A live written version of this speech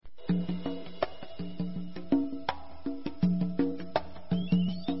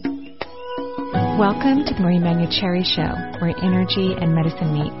Welcome to the Marie Manuchehri Show, where energy and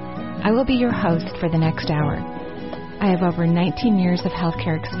medicine meet. I will be your host for the next hour. I have over 19 years of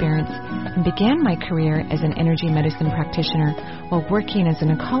healthcare experience and began my career as an energy medicine practitioner while working as an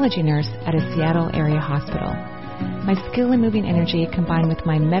oncology nurse at a Seattle area hospital. My skill in moving energy combined with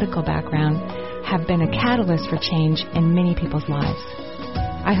my medical background have been a catalyst for change in many people's lives.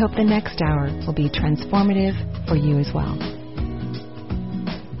 I hope the next hour will be transformative for you as well.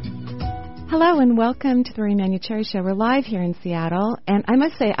 Hello and welcome to the Marie Manuchehri Show. We're live here in Seattle, and I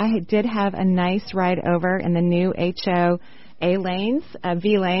must say I did have a nice ride over in the new HO V lanes.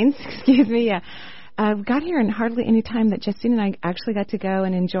 Got here in hardly any time that Justine and I actually got to go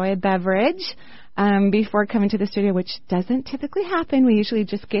and enjoy a beverage before coming to the studio, which doesn't typically happen. We usually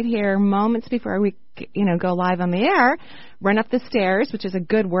just get here moments before we, go live on the air, run up the stairs, which is a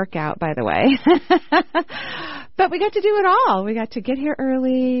good workout, by the way. But we got to do it all. We got to get here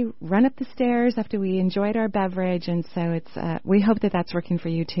early, run up the stairs after we enjoyed our beverage, and so it's. We hope that that's working for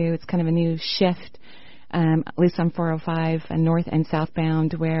you too. It's kind of a new shift. At least on 405 north and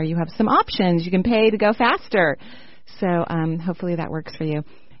southbound, where you have some options. You can pay to go faster. So hopefully that works for you.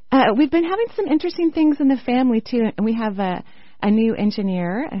 We've been having some interesting things in the family, too, and we have a new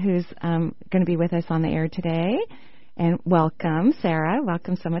engineer who's going to be with us on the air today. And welcome, Sarah.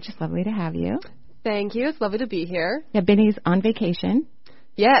 Welcome so much. It's lovely to have you. Thank you. It's lovely to be here. Yeah, Benny's on vacation.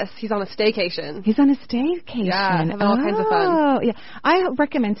 Yes, he's on a staycation. He's on a staycation. Yeah, having all kinds of fun. Yeah. I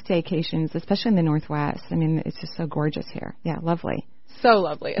recommend staycations, especially in the Northwest. I mean, it's just so gorgeous here. Yeah, lovely. So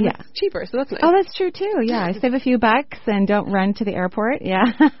lovely. And it's cheaper, so that's nice. Oh, that's true, too. Yeah, I save a few bucks and don't run to the airport. Yeah.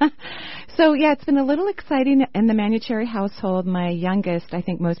 So, it's been a little exciting in the Manuchehri household. My youngest, I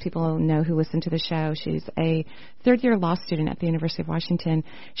think most people know who listen to the show. She's a third-year law student at the University of Washington.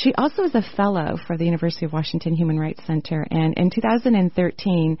 She also is a fellow for the University of Washington Human Rights Center. And in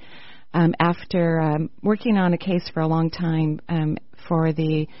 2013, after working on a case for a long time for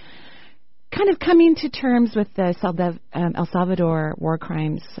the kind of coming to terms with the El Salvador war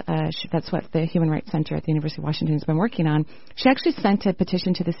crimes, that's what the Human Rights Center at the University of Washington has been working on. She actually sent a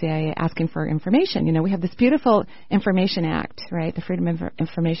petition to the CIA asking for information. We have this beautiful Information Act, right, the Freedom of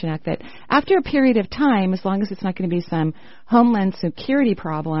Information Act, that after a period of time, as long as it's not going to be some homeland security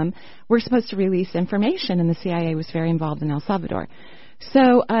problem, we're supposed to release information, and the CIA was very involved in El Salvador.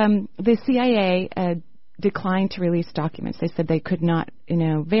 So the CIA declined to release documents. They said they could not,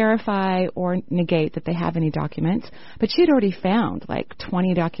 verify or negate that they have any documents. But she had already found like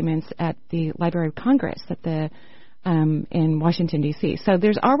 20 documents at the Library of Congress at the in Washington, D.C. So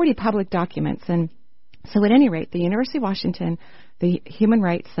there's already public documents. And so at any rate, the University of Washington, the Human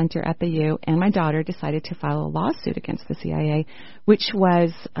Rights Center at the U, and my daughter decided to file a lawsuit against the CIA, which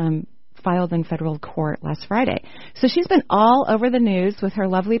was filed in federal court last Friday. So she's been all over the news with her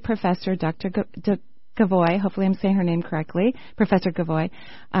lovely professor, Dr. Gavoy, hopefully I'm saying her name correctly, Professor Gavoy,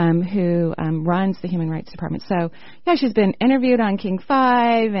 who runs the Human Rights Department. So, she's been interviewed on King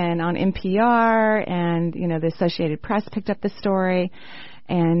 5 and on NPR, and, the Associated Press picked up the story.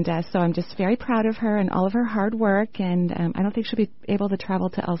 And so I'm just very proud of her and all of her hard work, and I don't think she'll be able to travel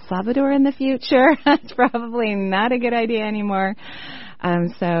to El Salvador in the future. It's probably not a good idea anymore.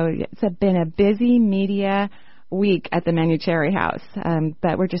 So it's been a busy media week at the Manuchehri house,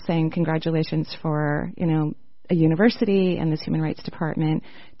 but we're just saying congratulations for a university and this Human Rights Department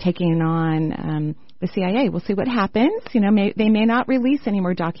taking on the CIA. We'll see what happens. They may not release any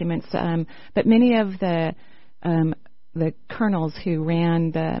more documents, but many of the colonels who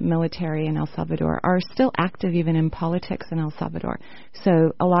ran the military in El Salvador are still active even in politics in El Salvador.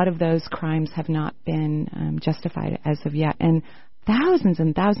 So a lot of those crimes have not been justified as of yet, and thousands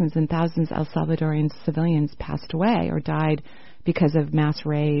and thousands and thousands of El Salvadorian civilians passed away or died because of mass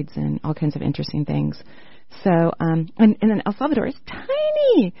raids and all kinds of interesting things. So, and then El Salvador is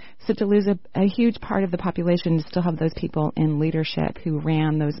tiny. So to lose a huge part of the population, to still have those people in leadership who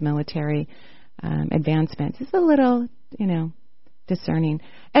ran those military advancements is a little, discerning.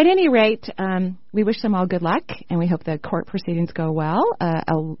 At any rate, we wish them all good luck, and we hope the court proceedings go well. A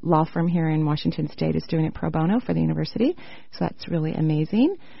law firm here in Washington State is doing it pro bono for the university, so that's really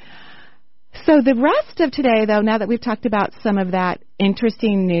amazing. So the rest of today, though, now that we've talked about some of that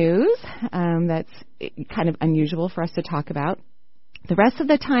interesting news that's kind of unusual for us to talk about, the rest of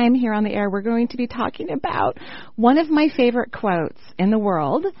the time here on the air, we're going to be talking about one of my favorite quotes in the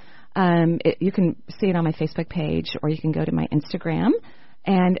world. You can see it on my Facebook page, or you can go to my Instagram.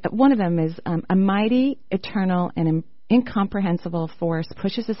 And one of them is, a mighty, eternal, and incomprehensible force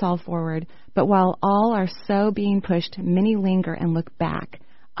pushes us all forward, but while all are so being pushed, many linger and look back.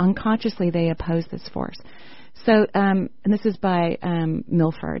 Unconsciously, they oppose this force. So, and this is by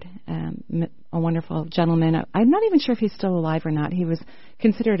Milford, a wonderful gentleman. I'm not even sure if he's still alive or not. He was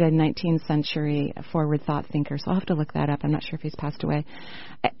considered a 19th century forward thought thinker, so I'll have to look that up. I'm not sure if he's passed away.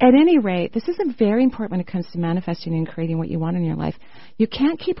 At any rate, this is very important when it comes to manifesting and creating what you want in your life. You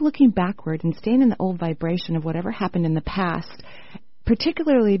can't keep looking backward and staying in the old vibration of whatever happened in the past,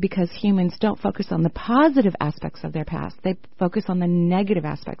 particularly because humans don't focus on the positive aspects of their past. They focus on the negative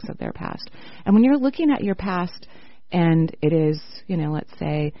aspects of their past. And when you're looking at your past, and it is, let's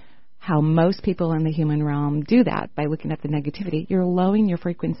say, how most people in the human realm do that by looking at the negativity, you're lowering your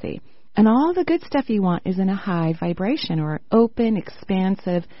frequency. And all the good stuff you want is in a high vibration or open,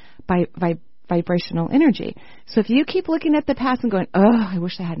 expansive vibrational energy. So if you keep looking at the past and going, oh, I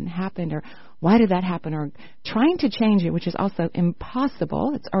wish that hadn't happened, or why did that happen, or trying to change it, which is also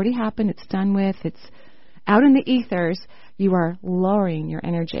impossible. It's already happened. It's done with. It's out in the ethers. You are lowering your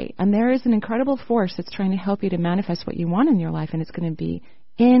energy. And there is an incredible force that's trying to help you to manifest what you want in your life, and it's going to be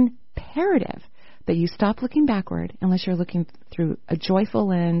imperative that you stop looking backward unless you're looking through a joyful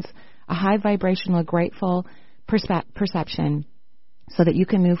lens, a high vibrational, grateful perception, so that you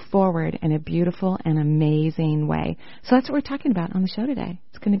can move forward in a beautiful and amazing way. So that's what we're talking about on the show today.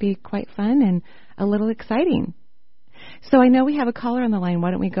 It's going to be quite fun and a little exciting. So I know we have a caller on the line.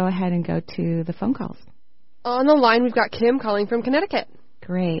 Why don't we go ahead and go to the phone calls? On the line, we've got Kim calling from Connecticut.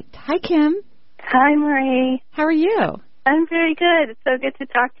 Great. Hi, Kim. Hi, Marie. How are you? I'm very good. It's so good to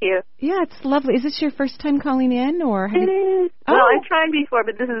talk to you. Yeah, it's lovely. Is this your first time calling in, or it is? Oh. Well, I tried before,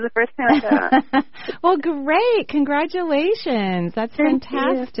 but this is the first time I've done. Well, great. Congratulations. That's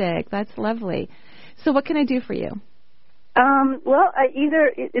fantastic. That's lovely. So what can I do for you? Well,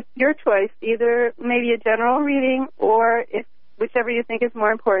 it's your choice. Either maybe a general reading, or whichever you think is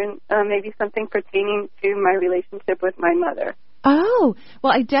more important, maybe something pertaining to my relationship with my mother. Oh,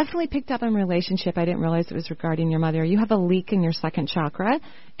 well, I definitely picked up on relationship. I didn't realize it was regarding your mother. You have a leak in your second chakra,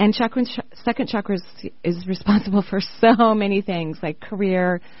 and second chakra is responsible for so many things, like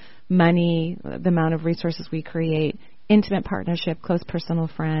career, money, the amount of resources we create, intimate partnership, close personal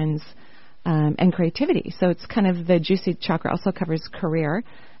friends, and creativity. So it's kind of the juicy chakra also covers career,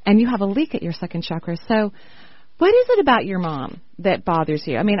 and you have a leak at your second chakra. So what is it about your mom that bothers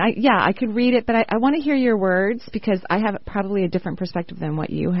you? I mean, I could read it, but I want to hear your words because I have probably a different perspective than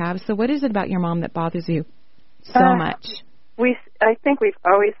what you have. So what is it about your mom that bothers you so much? I think we've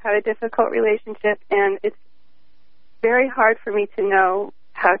always had a difficult relationship, and it's very hard for me to know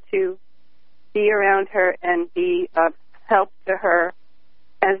how to be around her and be of help to her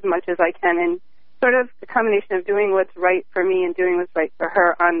as much as I can. And sort of the combination of doing what's right for me and doing what's right for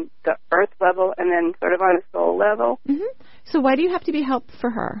her on the earth level and then sort of on a soul level. Mm-hmm. So why do you have to be helped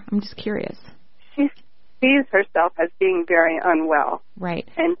for her? I'm just curious. She sees herself as being very unwell. Right.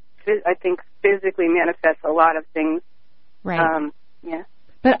 And I think physically manifests a lot of things. Right. Yeah.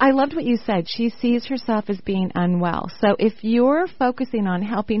 But I loved what you said. She sees herself as being unwell. So if you're focusing on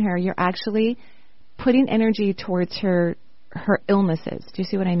helping her, you're actually putting energy towards her illnesses. Do you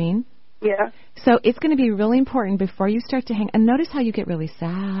see what I mean? Yeah. So it's going to be really important before you start to and notice how you get really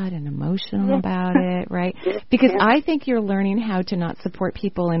sad and emotional about it, right? Because I think you're learning how to not support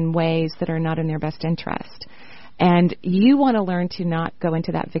people in ways that are not in their best interest. And you want to learn to not go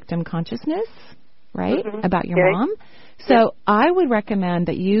into that victim consciousness, right, about your mom. So I would recommend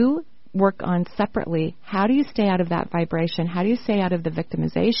that you work on separately, how do you stay out of that vibration? How do you stay out of the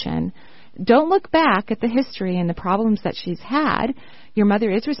victimization? Don't look back at the history and the problems that she's had. Your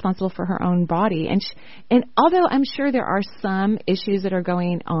mother is responsible for her own body. And although I'm sure there are some issues that are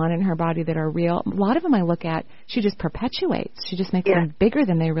going on in her body that are real, a lot of them I look at, she just perpetuates. She just makes them bigger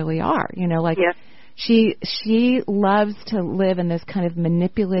than they really are. She loves to live in this kind of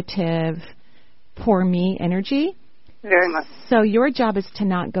manipulative, poor me energy. Very much. So your job is to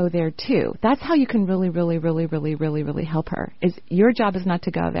not go there, too. That's how you can really, really, really, really, really, really help her, is your job is not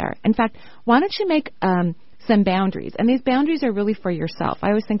to go there. In fact, why don't you make some boundaries? And these boundaries are really for yourself. I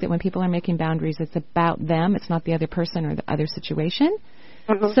always think that when people are making boundaries, it's about them. It's not the other person or the other situation.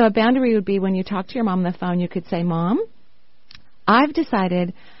 Mm-hmm. So a boundary would be when you talk to your mom on the phone, you could say, Mom, I've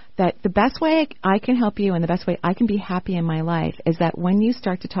decided that the best way I can help you and the best way I can be happy in my life is that when you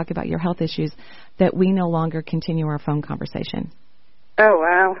start to talk about your health issues, that we no longer continue our phone conversation.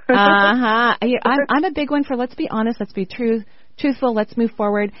 Oh, wow. I'm a big one for let's be honest, let's be truthful, let's move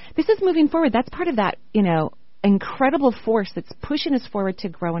forward. This is moving forward. That's part of that, incredible force that's pushing us forward to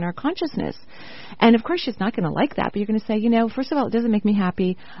grow in our consciousness. And, of course, she's not going to like that, but you're going to say, first of all, it doesn't make me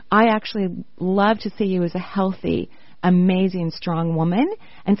happy. I actually love to see you as a healthy, amazing, strong woman,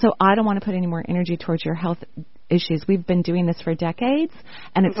 and so I don't want to put any more energy towards your health issues. We've been doing this for decades,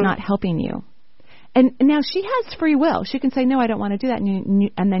 and it's not helping you. And now she has free will. She can say, no, I don't want to do that.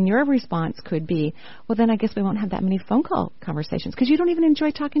 And then your response could be, well, then I guess we won't have that many phone call conversations because you don't even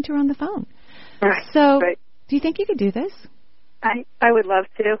enjoy talking to her on the phone. Right. So right. Do you think you could do this? I would love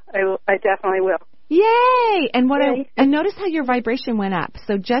to. I definitely will. Yay! And Yay. And notice how your vibration went up.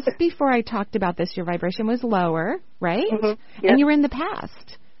 So just before I talked about this, your vibration was lower, right? Mm-hmm. Yep. And you were in the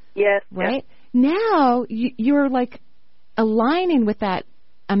past. Yes. Right? Yes. Now you're like aligning with that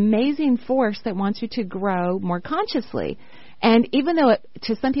amazing force that wants you to grow more consciously. And even though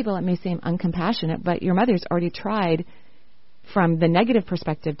to some people it may seem uncompassionate, but your mother's already tried from the negative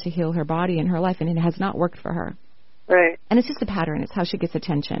perspective to heal her body and her life, and it has not worked for her. Right. And it's just a pattern. It's how she gets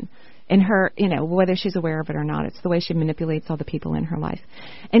attention. And her, whether she's aware of it or not, it's the way she manipulates all the people in her life.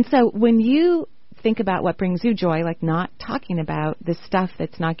 And so when you think about what brings you joy, like not talking about the stuff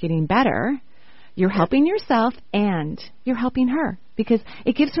that's not getting better, you're helping yourself and you're helping her because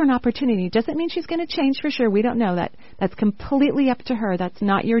it gives her an opportunity. It doesn't mean she's going to change for sure. We don't know that. That's completely up to her. That's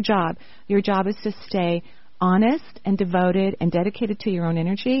not your job. Your job is to stay honest and devoted and dedicated to your own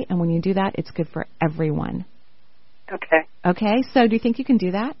energy. And when you do that, it's good for everyone. Okay. Okay, so do you think you can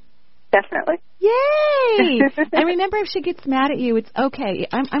do that? Definitely. Yay! And remember, if she gets mad at you, it's okay.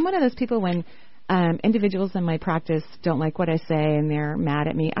 I'm one of those people when individuals in my practice don't like what I say and they're mad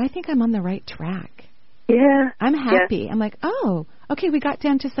at me, I think I'm on the right track. Yeah. I'm happy. Yeah. I'm like, oh, okay, we got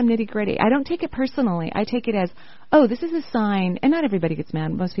down to some nitty-gritty. I don't take it personally. I take it as, oh, this is a sign. And not everybody gets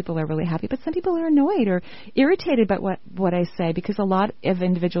mad. Most people are really happy. But some people are annoyed or irritated by what I say because a lot of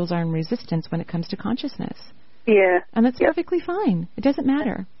individuals are in resistance when it comes to consciousness. Yeah. And that's perfectly fine. It doesn't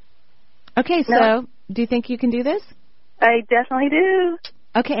matter. Okay, so No. do you think you can do this? I definitely do.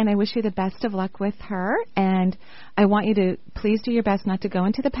 Okay, and I wish you the best of luck with her. And I want you to please do your best not to go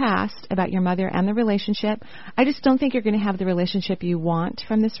into the past about your mother and the relationship. I just don't think you're going to have the relationship you want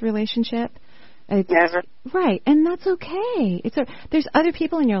from this relationship. Never. Right, and that's okay. There's other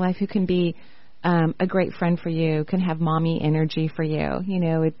people in your life who can be a great friend for you, can have mommy energy for you.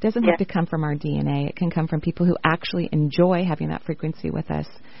 It doesn't have to come from our DNA. It can come from people who actually enjoy having that frequency with us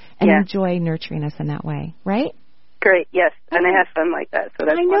and enjoy nurturing us in that way, right? Great, yes. And I have fun like that. So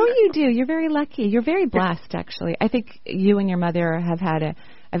that's I know wonderful. you do. You're very lucky. You're very blessed, actually. I think you and your mother have had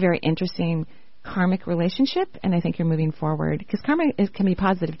a very interesting karmic relationship, and I think you're moving forward. Because karma can be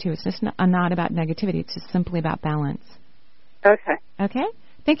positive, too. It's just not about negativity. It's just simply about balance. Okay. Okay?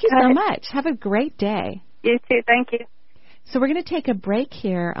 Thank you so much. Have a great day. You too. Thank you. So we're going to take a break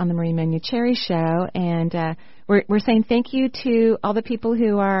here on the Marie Manuchehri Show, and we're saying thank you to all the people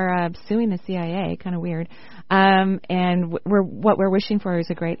who are suing the CIA. Kind of weird. And what we're wishing for is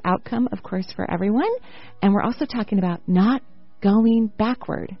a great outcome, of course, for everyone. And we're also talking about not going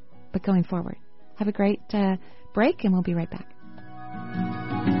backward, but going forward. Have a great break, and we'll be right back.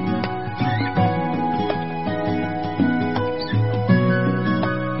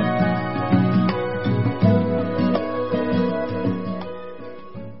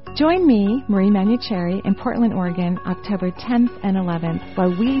 Join me, Marie Manuchehri, in Portland, Oregon, October 10th and 11th, while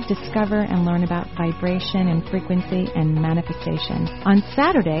we discover and learn about vibration and frequency and manifestation. On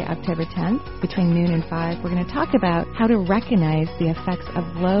Saturday, October 10th, between noon and 5, we're going to talk about how to recognize the effects of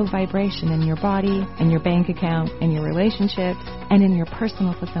low vibration in your body, in your bank account, in your relationships, and in your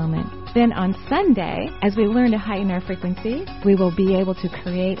personal fulfillment. Then on Sunday, as we learn to heighten our frequency, we will be able to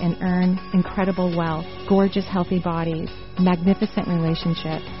create and earn incredible wealth, gorgeous, healthy bodies, magnificent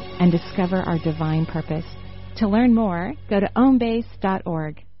relationships, and discover our divine purpose. To learn more, go to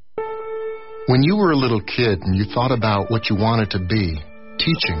omebase.org. When you were a little kid and you thought about what you wanted to be,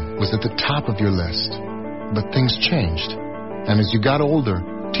 teaching was at the top of your list. But things changed. And as you got older,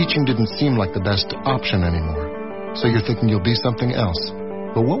 teaching didn't seem like the best option anymore. So you're thinking you'll be something else.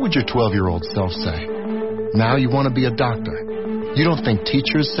 But what would your 12-year-old self say? Now you want to be a doctor. You don't think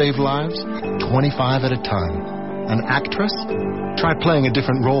teachers save lives? 25 at a time. An actress? Try playing a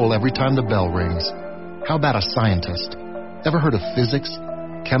different role every time the bell rings. How about a scientist? Ever heard of physics?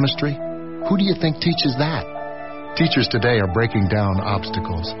 Chemistry? Who do you think teaches that? Teachers today are breaking down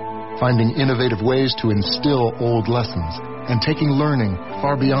obstacles, finding innovative ways to instill old lessons, and taking learning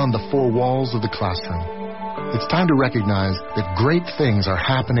far beyond the four walls of the classroom. It's time to recognize that great things are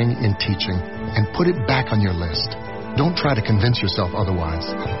happening in teaching and put it back on your list. Don't try to convince yourself otherwise.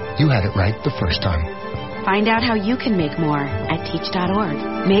 You had it right the first time. Find out how you can make more at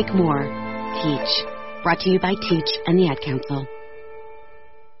teach.org. Make more. Teach. Brought to you by Teach and the Ad Council.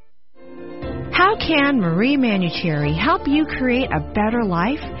 How can Marie Manuchehri help you create a better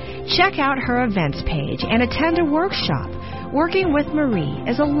life? Check out her events page and attend a workshop. Working with Marie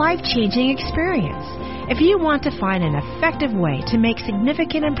is a life-changing experience. If you want to find an effective way to make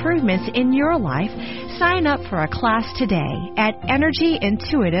significant improvements in your life, sign up for a class today at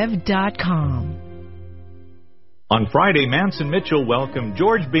energyintuitive.com. On Friday, Manson Mitchell welcomed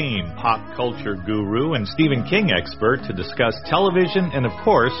George Bean, pop culture guru and Stephen King expert, to discuss television and, of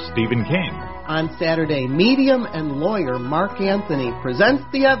course, Stephen King. On Saturday, medium and lawyer Mark Anthony presents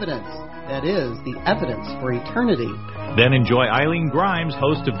the evidence. That is, the evidence for eternity. Then enjoy Eileen Grimes,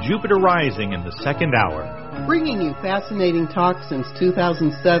 host of Jupiter Rising, in the second hour. Bringing you fascinating talk since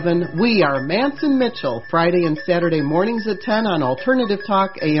 2007, we are Manson Mitchell, Friday and Saturday mornings at 10 on Alternative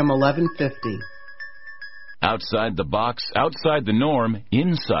Talk, AM 1150. Outside the box, outside the norm,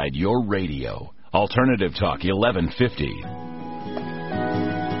 inside your radio. Alternative Talk 1150.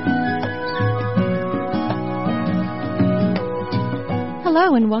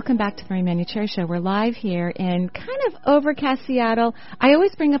 Hello and welcome back to the Marie Manuchehri Show. We're live here in kind of overcast Seattle. I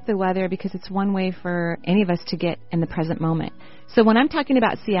always bring up the weather because it's one way for any of us to get in the present moment. So when I'm talking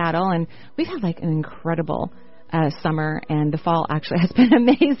about Seattle, and we've had like an incredible summer, and the fall actually has been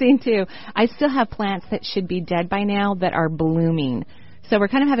amazing too. I still have plants that should be dead by now that are blooming. So we're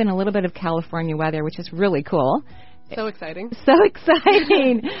kind of having a little bit of California weather, which is really cool. So exciting. So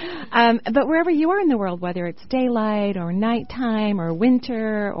exciting. But wherever you are in the world, whether it's daylight or nighttime or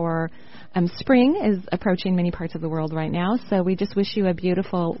winter or spring is approaching many parts of the world right now. So we just wish you a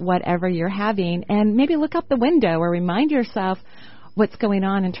beautiful whatever you're having. And maybe look out the window or remind yourself what's going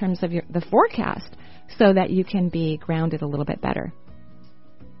on in terms of the forecast, so that you can be grounded a little bit better.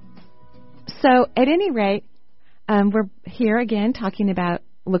 So at any rate, we're here again talking about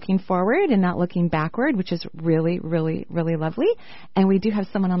looking forward and not looking backward, which is really, really, really lovely. And we do have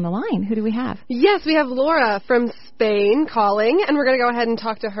someone on the line. Who do we have? Yes, we have Laura from Spain calling, and we're going to go ahead and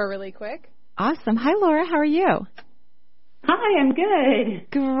talk to her really quick. Awesome. Hi, Laura. How are you? Hi, I'm good.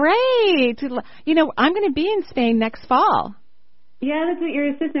 Great. You know, I'm going to be in Spain next fall. Yeah, that's what your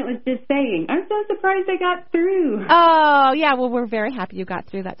assistant was just saying. I'm so surprised I got through. Oh, yeah. Well, we're very happy you got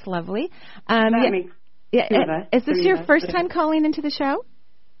through. That's lovely. That makes two of us. Is this your first time calling into the show?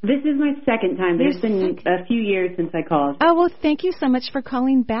 This is my second time. There's been a few years since I called. Oh, well, thank you so much for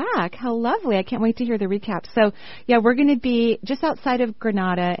calling back. How lovely. I can't wait to hear the recap. So, yeah, we're going to be just outside of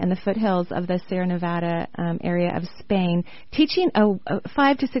Granada in the foothills of the Sierra Nevada area of Spain, teaching a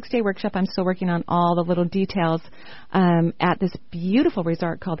 5 to 6 day workshop. I'm still working on all the little details at this beautiful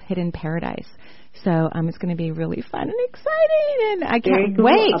resort called Hidden Paradise. So it's going to be really fun and exciting, and I can't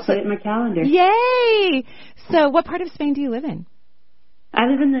wait. I'll put it in my calendar. Yay! So what part of Spain do you live in? I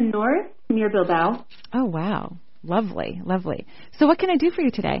live in the north, near Bilbao. Oh, wow. Lovely, lovely. So what can I do for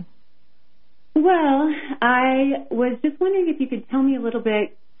you today? Well, I was just wondering if you could tell me a little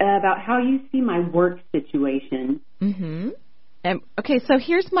bit about how you see my work situation. Mm-hmm. Okay, so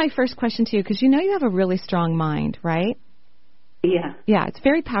here's my first question to you, because you know you have a really strong mind, right? Yeah. Yeah, it's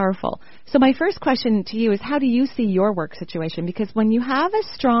very powerful. So my first question to you is, how do you see your work situation? Because when you have a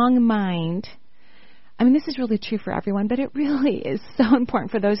strong mind, I mean, this is really true for everyone, but it really is so important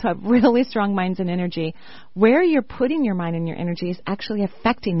for those who have really strong minds and energy. Where you're putting your mind and your energy is actually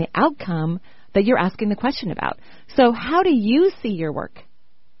affecting the outcome that you're asking the question about. So how do you see your work?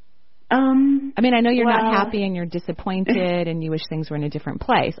 I mean, I know you're not happy and you're disappointed and you wish things were in a different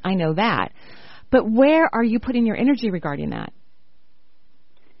place. I know that. But where are you putting your energy regarding that?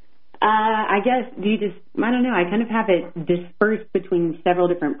 I guess, I don't know, I kind of have it dispersed between several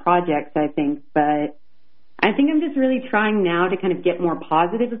different projects, I think, but I think I'm just really trying now to kind of get more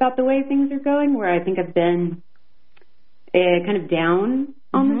positive about the way things are going, where I think I've been kind of down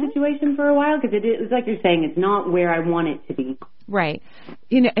on the situation for a while, because it is, like you're saying, it's not where I want it to be. Right.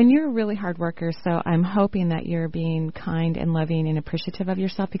 You know, and you're a really hard worker, so I'm hoping that you're being kind and loving and appreciative of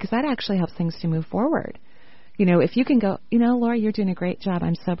yourself, because that actually helps things to move forward. You know, if you can go, you know, Laura, you're doing a great job.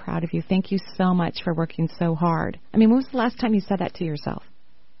 I'm so proud of you. Thank you so much for working so hard. I mean, when was the last time you said that to yourself?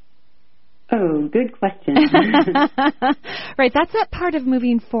 Oh, good question. Right, that's that part of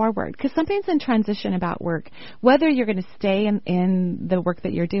moving forward, because something's in transition about work. Whether you're going to stay in the work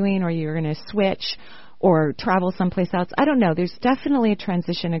that you're doing, or you're going to switch or travel someplace else, I don't know. There's definitely a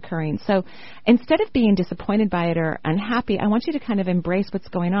transition occurring. So instead of being disappointed by it or unhappy, I want you to kind of embrace what's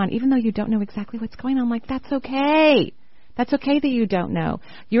going on, even though you don't know exactly what's going on. Like, that's okay. That's okay that you don't know.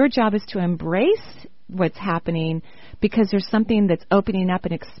 Your job is to embrace what's happening, because there's something that's opening up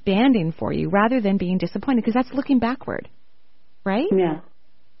and expanding for you, rather than being disappointed, because that's looking backward, right? Yeah.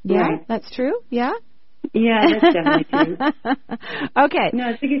 Yeah, right. That's true? Yeah? Yeah, that's definitely true. Okay. No,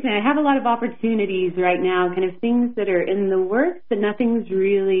 it's like you're saying, I have a lot of opportunities right now, kind of things that are in the works, but nothing's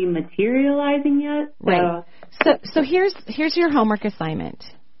really materializing yet. So. Right. So here's your homework assignment.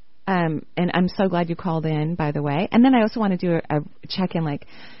 and I'm so glad you called in, by the way. And then I also want to do a check-in, like,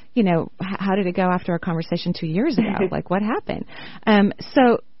 you know, how did it go after our conversation 2 years ago? Like, what happened?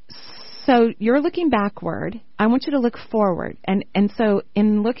 So you're looking backward. I want you to look forward. And so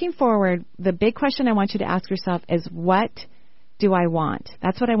in looking forward, the big question I want you to ask yourself is, what do I want?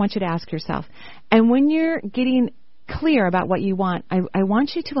 That's what I want you to ask yourself. And when you're getting clear about what you want, I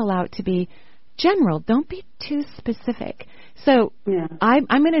want you to allow it to be general. Don't be too specific. So I'm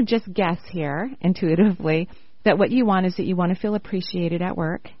going to just guess here intuitively that what you want is that you want to feel appreciated at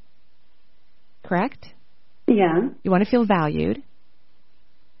work. Correct? Yeah. You want to feel valued.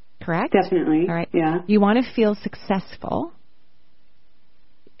 Correct? Definitely. All right. Yeah. You want to feel successful.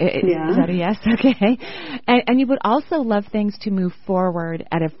 Yeah. Is that a yes? Okay. And you would also love things to move forward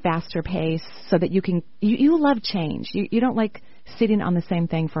at a faster pace so that you can, you love change. You don't like sitting on the same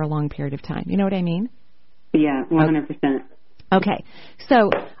thing for a long period of time. You know what I mean? Yeah, 100%. Okay.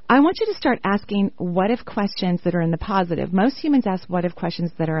 So I want you to start asking what-if questions that are in the positive. Most humans ask what-if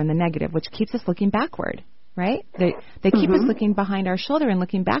questions that are in the negative, which keeps us looking backward, right? They keep us looking behind our shoulder and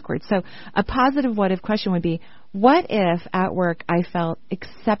looking backwards. So a positive what-if question would be, what if at work I felt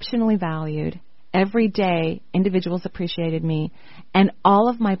exceptionally valued, every day individuals appreciated me, and all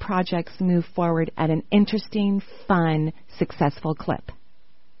of my projects move forward at an interesting, fun, successful clip?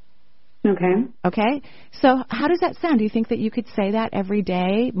 Okay. So how does that sound? Do you think that you could say that every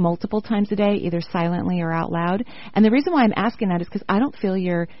day, multiple times a day, either silently or out loud? And the reason why I'm asking that is because I don't feel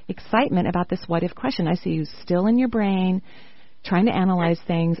your excitement about this what-if question. I see you still in your brain trying to analyze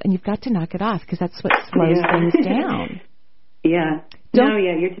things, and you've got to knock it off because that's what slows things down. Yeah.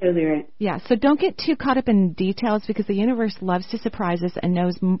 You're totally right. Yeah, so don't get too caught up in details because the universe loves to surprise us and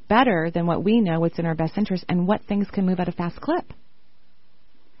knows better than what we know what's in our best interest and what things can move at a fast clip.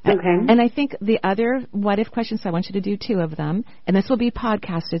 Okay. And I think the other what-if questions, I want you to do 2 of them, and this will be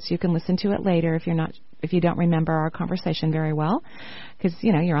podcasted so you can listen to it later if you don't remember our conversation very well, because,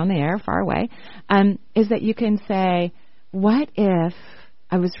 you know, you're on the air far away, is that you can say, what if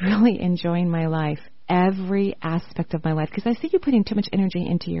I was really enjoying my life, every aspect of my life? Because I see you putting too much energy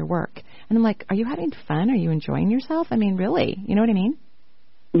into your work. And I'm like, are you having fun? Are you enjoying yourself? I mean, really? You know what I mean?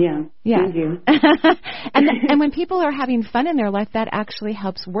 Yeah. Thank you. and when people are having fun in their life, that actually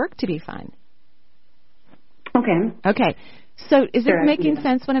helps work to be fun. Okay. So is it making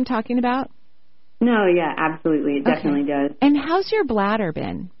sense what I'm talking about? No, yeah, absolutely. It definitely does. And how's your bladder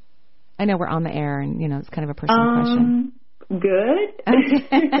been? I know we're on the air and, you know, it's kind of a personal question. Good.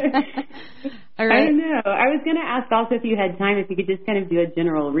 All right. I don't know. I was going to ask also if you had time, if you could just kind of do a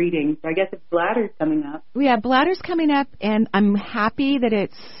general reading. So I guess if bladder's coming up. Yeah, bladder's coming up, and I'm happy that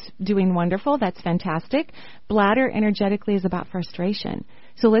it's doing wonderful. That's fantastic. Bladder energetically is about frustration.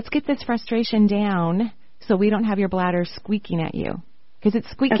 So let's get this frustration down so we don't have your bladder squeaking at you, because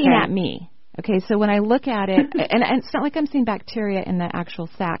it's squeaking at me. Okay, so when I look at it, and it's not like I'm seeing bacteria in the actual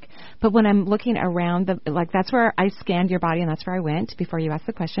sac, but when I'm looking around, that's where I scanned your body, and that's where I went before you asked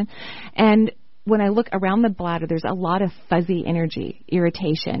the question. And when I look around the bladder, there's a lot of fuzzy energy,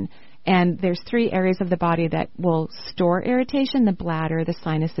 irritation. And there's 3 areas of the body that will store irritation: the bladder, the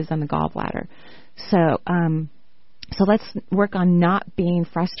sinuses, and the gallbladder. So let's work on not being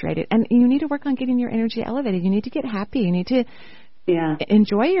frustrated. And you need to work on getting your energy elevated. You need to get happy. You need to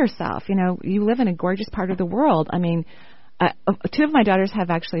enjoy yourself. You know, you live in a gorgeous part of the world. I mean, 2 of my daughters have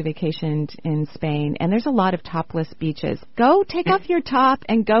actually vacationed in Spain, and there's a lot of topless beaches. Go take off your top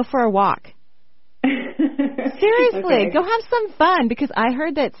and go for a walk. Seriously, go have some fun, because I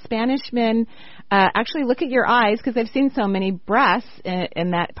heard that Spanish men actually look at your eyes because they've seen so many breasts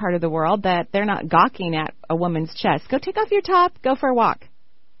in that part of the world that they're not gawking at a woman's chest. Go take off your top, go for a walk.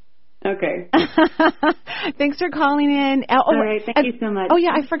 Okay. Thanks for calling in. All right, thank you so much. Oh,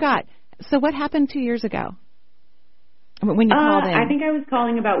 yeah, I forgot. So what happened 2 years ago when you called in? I think I was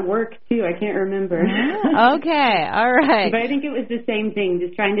calling about work, too. I can't remember. Okay, all right. But I think it was the same thing,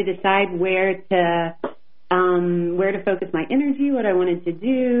 just trying to decide where to focus my energy, what I wanted to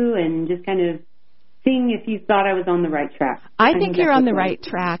do, and just kind of seeing if you thought I was on the right track. I think you're on the right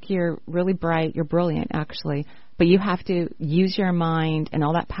track. You're really bright. You're brilliant, actually. But you have to use your mind and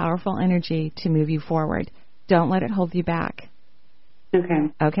all that powerful energy to move you forward. Don't let it hold you back.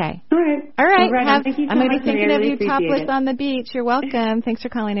 Okay. All right. Thank you so I'm going to much. be thinking really of you topless on the beach. You're welcome. Thanks for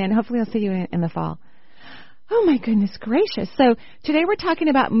calling in. Hopefully I'll see you in the fall. Oh, my goodness gracious. So today we're talking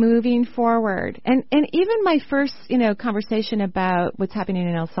about moving forward. And even my first, conversation about what's happening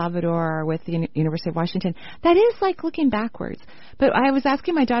in El Salvador or with the University of Washington, that is like looking backwards. But I was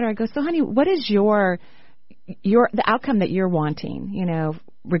asking my daughter, I go, so honey, what is the outcome that you're wanting,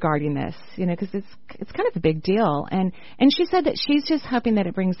 regarding this, because it's kind of a big deal. And she said that she's just hoping that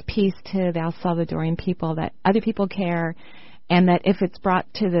it brings peace to the El Salvadorian people, that other people care, and that if it's brought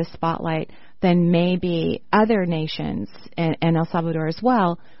to the spotlight, then maybe other nations and El Salvador as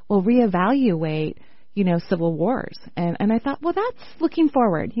well will reevaluate, civil wars. And I thought, well, that's looking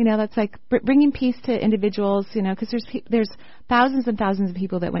forward. That's like bringing peace to individuals, because there's thousands and thousands of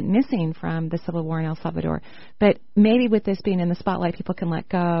people that went missing from the civil war in El Salvador. But maybe with this being in the spotlight, people can let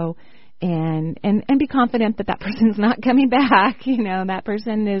go and be confident that person's not coming back. That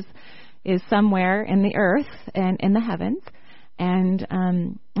person is somewhere in the earth and in the heavens. And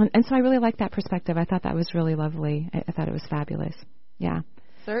so I really liked that perspective. I thought that was really lovely. I thought it was fabulous. Yeah.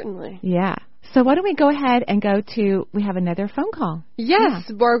 Certainly. Yeah. So why don't we go ahead and we have another phone call. Yes,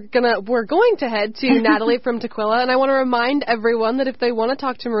 yeah. We're going to head to Natalie from Tequila, and I want to remind everyone that if they want to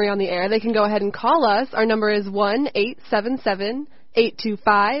talk to Marie on the air, they can go ahead and call us. Our number is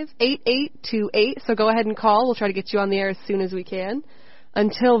 1-877-825-8828. So go ahead and call. We'll try to get you on the air as soon as we can.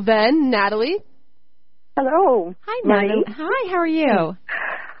 Until then, Natalie. Hello. Hi, Natalie. Hi, how are you?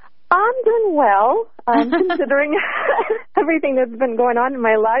 I'm doing well, considering everything that's been going on in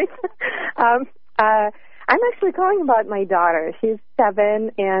my life. I'm actually calling about my daughter. She's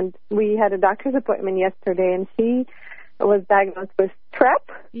 7, and we had a doctor's appointment yesterday, and she was diagnosed with strep.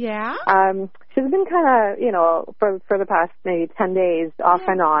 Yeah. She's been kind of, for the past maybe 10 days off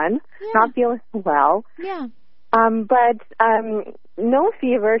and on, not feeling well. Yeah. But no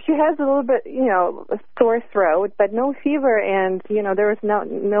fever. She has a little bit, a sore throat, but no fever. And, there was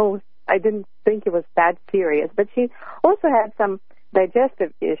no, I didn't think it was that serious. But she also had some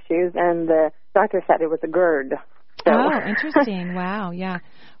digestive issues, and the doctor said it was a GERD. So. Oh, interesting. Wow, yeah.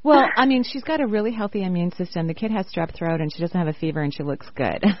 Well, she's got a really healthy immune system. The kid has strep throat, and she doesn't have a fever, and she looks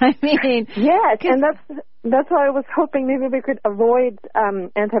good. Yes, and that's why I was hoping maybe we could avoid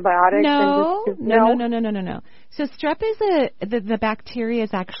antibiotics. No. So strep is the bacteria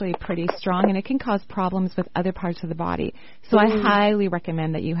is actually pretty strong, and it can cause problems with other parts of the body. So I highly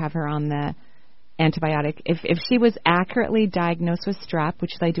recommend that you have her on the antibiotic. If she was accurately diagnosed with strep,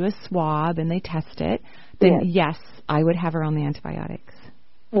 which they do a swab and they test it, then yes, I would have her on the antibiotics.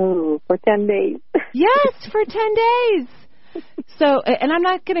 Oh, for 10 days. Yes, for 10 days. So, and I'm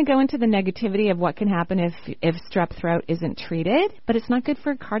not going to go into the negativity of what can happen if strep throat isn't treated, but it's not good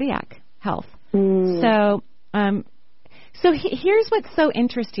for cardiac health. So, here's what's so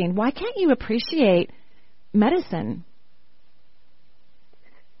interesting. Why can't you appreciate medicine?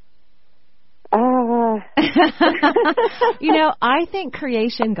 I think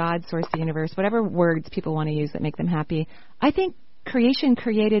creation, God, source, the universe, whatever words people want to use that make them happy, I think creation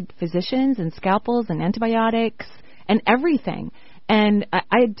created physicians and scalpels and antibiotics and everything. And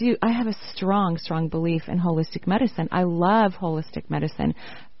I have a strong, strong belief in holistic medicine. I love holistic medicine.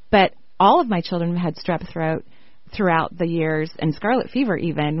 But all of my children have had strep throat throughout the years, and scarlet fever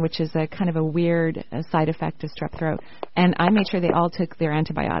even, which is a kind of a weird side effect of strep throat. And I made sure they all took their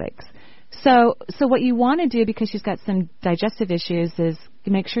antibiotics. So what you want to do, because she's got some digestive issues, is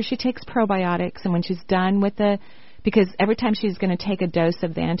make sure she takes probiotics. And when she's done with because every time she's going to take a dose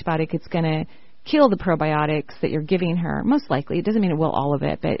of the antibiotic, it's going to kill the probiotics that you're giving her. Most likely. It doesn't mean it will all of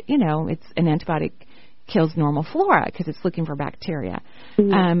it, but, it's an antibiotic kills normal flora because it's looking for bacteria.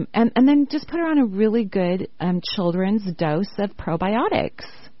 And then just put her on a really good children's dose of probiotics.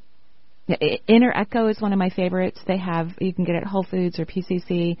 Inner Echo is one of my favorites. You can get it at Whole Foods or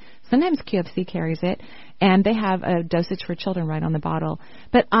PCC. Sometimes QFC carries it. And they have a dosage for children right on the bottle.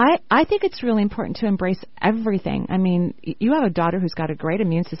 But I think it's really important to embrace everything. You have a daughter who's got a great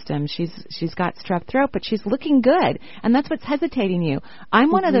immune system. She's got strep throat, but she's looking good. And that's what's hesitating you.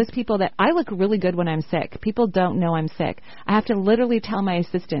 I'm one of those people that I look really good when I'm sick. People don't know I'm sick. I have to literally tell my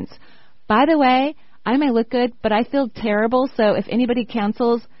assistants, by the way, I may look good, but I feel terrible. So if anybody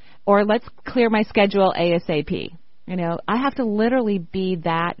cancels, or let's clear my schedule ASAP. I have to literally be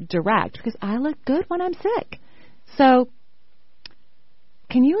that direct because I look good when I'm sick. So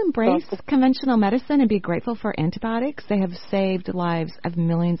can you embrace conventional medicine and be grateful for antibiotics? They have saved lives of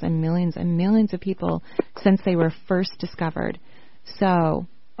millions and millions and millions of people since they were first discovered. So,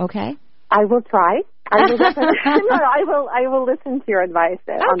 okay? I will try. I will listen to your advice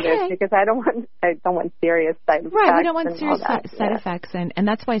on this because I don't want serious side effects. Right, we don't want serious side effects, and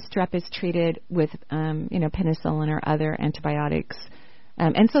that's why strep is treated with penicillin or other antibiotics.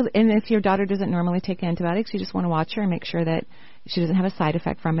 And if your daughter doesn't normally take antibiotics, you just want to watch her and make sure that she doesn't have a side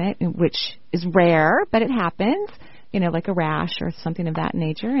effect from it, which is rare, but it happens. Like a rash or something of that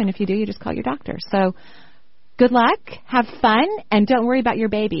nature. And if you do, you just call your doctor. So. Good luck, have fun, and don't worry about your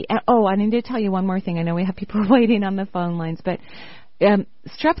baby. And, I need to tell you one more thing. I know we have people waiting on the phone lines, but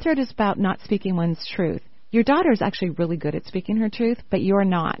strep throat is about not speaking one's truth. Your daughter is actually really good at speaking her truth, but you're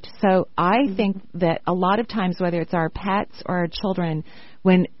not. So I think that a lot of times, whether it's our pets or our children,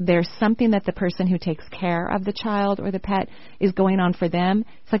 when there's something that the person who takes care of the child or the pet is going on for them,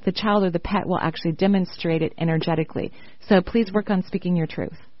 it's like the child or the pet will actually demonstrate it energetically. So please work on speaking your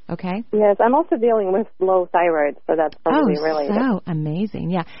truth, okay? Yes, I'm also dealing with low thyroid, so that's probably related. Oh, so amazing,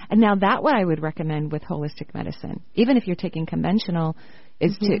 yeah. And now that what I would recommend with holistic medicine, even if you're taking conventional,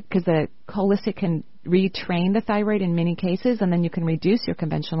 is because the holistic can retrain the thyroid in many cases, and then you can reduce your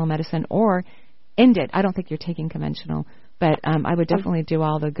conventional medicine or end it. I don't think you're taking conventional, but I would definitely do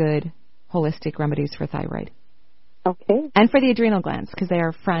all the good holistic remedies for thyroid. Okay. And for the adrenal glands, because they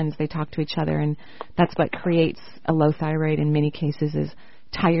are friends. They talk to each other, and that's what creates a low thyroid in many cases is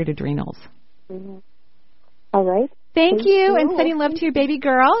tired adrenals. All right. Thank you, and sending love to your baby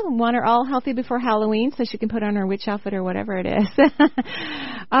girl. Want her all healthy before Halloween so she can put on her witch outfit or whatever it is.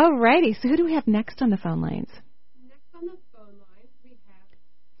 All righty. So who do we have next on the phone lines? Next on the phone lines, we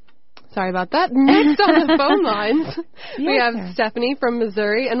have... Sorry about that. Next on the phone lines, we have Stephanie from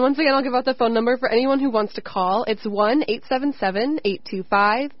Missouri. And once again, I'll give out the phone number for anyone who wants to call. It's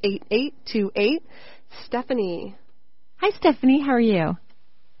 1-877-825-8828. Stephanie. Hi, Stephanie. How are you?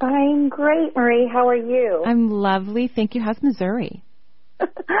 I'm great, Marie. How are you? I'm lovely. Thank you. How's Missouri?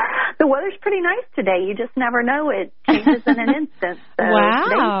 The weather's pretty nice today. You just never know. It changes in an instant. So wow.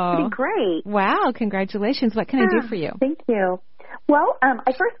 Today's pretty great. Wow. Congratulations. What can I do for you? Thank you. Well, I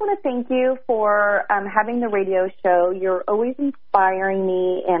first want to thank you for having the radio show. You're always inspiring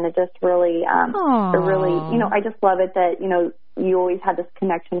me, and it just really, I just love it that, you always have this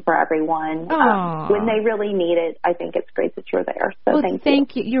connection for everyone. When they really need it, I think it's great that you're there. So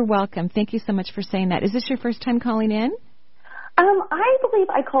thank you. You're welcome. Thank you so much for saying that. Is this your first time calling in? I believe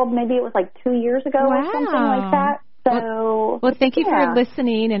I called maybe it was like 2 years ago or something like that. So well, thank you for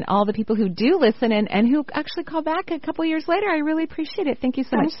listening, and all the people who do listen and who actually call back a couple years later. I really appreciate it. Thank you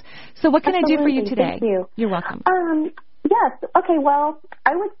so much. So what can I do for you today? Thank you. You're welcome. Yes. Okay. Well,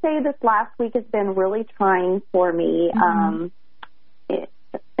 I would say this last week has been really trying for me.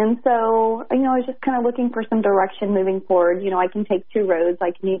 And so, I was just kind of looking for some direction moving forward. I can take two roads.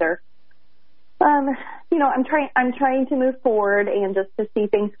 I can either, I'm trying to move forward and just to see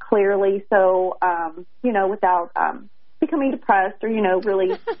things clearly. So, without becoming depressed or,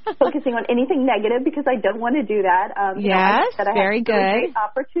 really focusing on anything negative, because I don't want to do that. Yes, very good. Great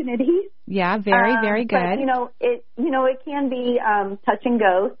opportunities. Yeah, very, very good. But, it can be touch and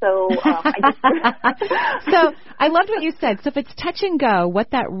go. So I just So I loved what you said. So if it's touch and go,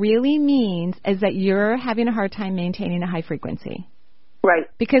 what that really means is that you're having a hard time maintaining a high frequency. Right.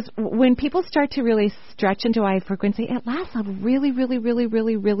 Because when people start to really stretch into a high frequency, it lasts a really, really, really,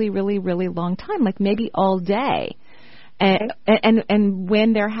 really, really, really, really long time, like maybe all day. And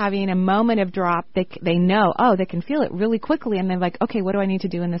when they're having a moment of drop, they know, they can feel it really quickly, and they're like, okay, what do I need to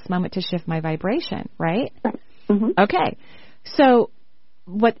do in this moment to shift my vibration, right? Okay. So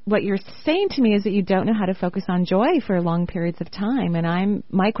what you're saying to me is that you don't know how to focus on joy for long periods of time, and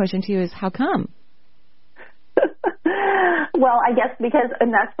my question to you is, how come? Well, I guess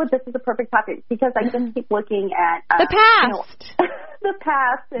and this is a perfect topic, because I just keep looking at the past. The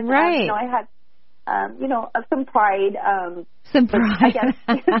past, and right. I had some pride. Some pride. I guess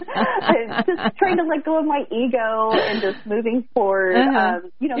just trying to let go of my ego and just moving forward.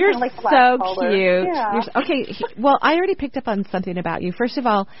 You're like so cute. Yeah. Okay. Well, I already picked up on something about you. First of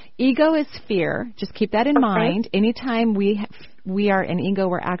all, ego is fear. Just keep that in mind. Anytime we are in ego,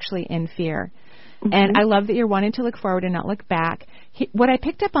 we're actually in fear. And I love that you're wanting to look forward and not look back. What I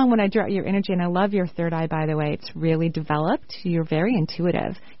picked up on when I drew out your energy, and I love your third eye, by the way, it's really developed. You're very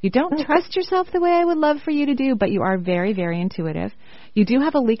intuitive. You don't trust yourself the way I would love for you to do, but you are very, very intuitive. You do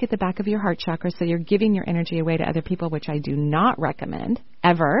have a leak at the back of your heart chakra, so you're giving your energy away to other people, which I do not recommend,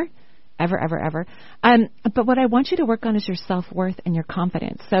 ever. Ever, ever, ever. But what I want you to work on is your self-worth and your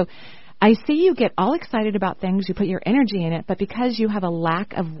confidence. So I see you get all excited about things, you put your energy in it, but because you have a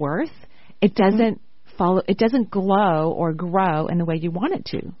lack of worth, it doesn't follow. It doesn't glow or grow in the way you want it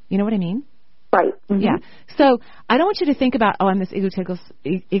to. You know what I mean? Right. Yeah. So I don't want you to think about, I'm this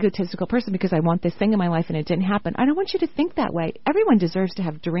egotistical person because I want this thing in my life and it didn't happen. I don't want you to think that way. Everyone deserves to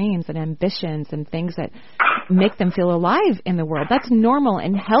have dreams and ambitions and things that make them feel alive in the world. That's normal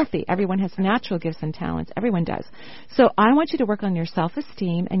and healthy. Everyone has natural gifts and talents. Everyone does. So I want you to work on your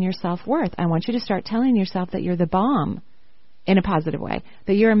self-esteem and your self-worth. I want you to start telling yourself that you're the bomb in a positive way,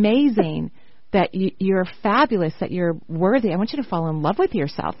 that you're amazing, that you're fabulous, that you're worthy. I want you to fall in love with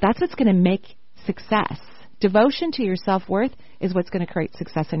yourself. That's what's going to make success. Devotion to your self-worth is what's going to create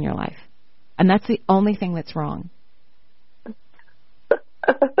success in your life. And that's the only thing that's wrong.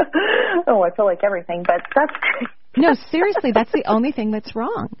 Oh, I feel like everything, but that's great. No, seriously, that's the only thing that's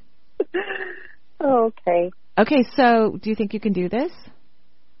wrong. Okay. Okay, so do you think you can do this?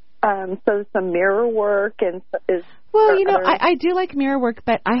 So some mirror work and is... Well, you know, I do like mirror work,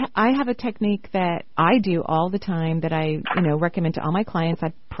 but I have a technique that I do all the time that I, recommend to all my clients.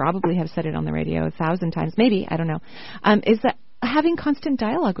 I probably have said it on the radio 1,000 times, maybe, I don't know, is that having constant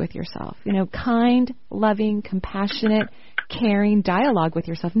dialogue with yourself, kind, loving, compassionate, caring dialogue with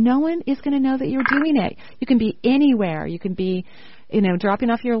yourself. No one is going to know that you're doing it. You can be anywhere. You can be, dropping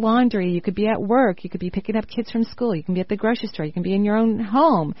off your laundry. You could be at work. You could be picking up kids from school. You can be at the grocery store. You can be in your own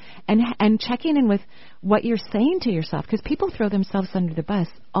home and checking in with what you're saying to yourself, because people throw themselves under the bus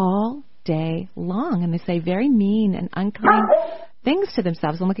all day long, and they say very mean and unkind things to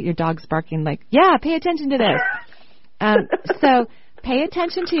themselves. And look at your dogs barking like, yeah, pay attention to this. So pay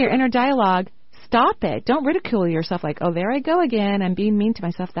attention to your inner dialogue. Stop it. Don't ridicule yourself like, oh, there I go again. I'm being mean to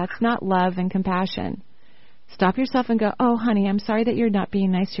myself. That's not love and compassion. Stop yourself and go, oh, honey, I'm sorry that you're not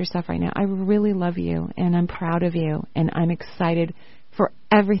being nice to yourself right now. I really love you, and I'm proud of you, and I'm excited for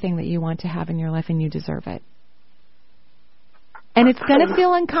everything that you want to have in your life, and you deserve it. And it's going to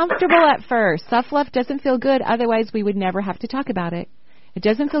feel uncomfortable at first. Self-love doesn't feel good. Otherwise, we would never have to talk about it. It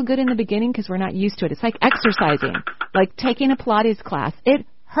doesn't feel good in the beginning because we're not used to it. It's like exercising, like taking a Pilates class. It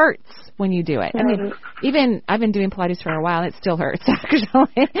hurts when you do it. I mean, even I've been doing Pilates for a while. It still hurts,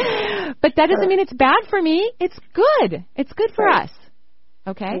 actually. But that doesn't mean it's bad for me. It's good. It's good for us.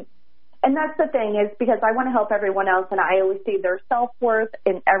 Okay? And that's the thing, is because I want to help everyone else, and I always see their self-worth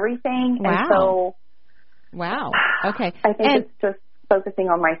in everything. Wow. And so... Wow. Okay. I think it's just focusing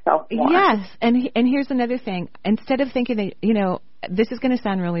on myself more. Yes. And here's another thing. Instead of thinking that, this is going to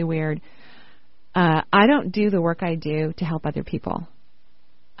sound really weird. I don't do the work I do to help other people.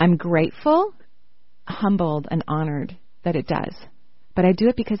 I'm grateful, humbled, and honored that it does. But I do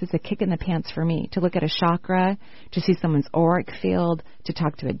it because it's a kick in the pants for me to look at a chakra, to see someone's auric field, to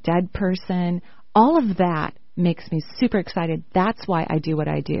talk to a dead person. All of that makes me super excited. That's why I do what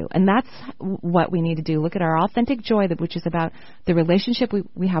I do. And that's what we need to do. Look at our authentic joy, which is about the relationship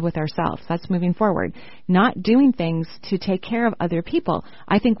we have with ourselves. That's moving forward. Not doing things to take care of other people.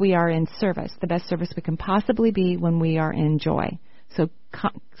 I think we are in service, the best service we can possibly be when we are in joy. So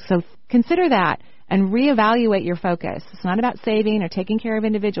consider that and reevaluate your focus. It's not about saving or taking care of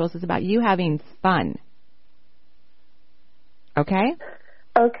individuals. It's about you having fun. Okay?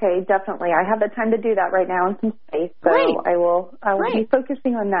 Okay, definitely. I have the time to do that right now in some space, so I will be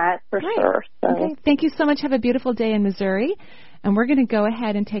focusing on that for sure. So. Okay. Thank you so much. Have a beautiful day in Missouri. And we're going to go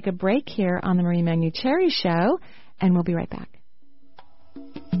ahead and take a break here on the Marie Manuchehri Show, and we'll be right back.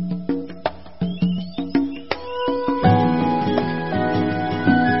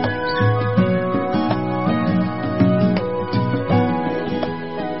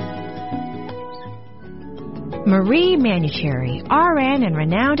 Marie Manuchehri, RN and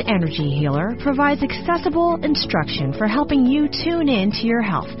renowned energy healer, provides accessible instruction for helping you tune in to your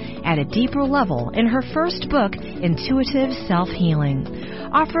health at a deeper level in her first book, Intuitive Self-Healing.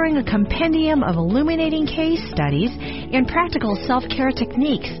 Offering a compendium of illuminating case studies and practical self-care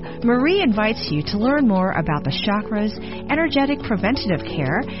techniques, Marie invites you to learn more about the chakras, energetic preventative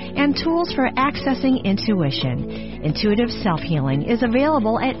care, and tools for accessing intuition. Intuitive Self-Healing is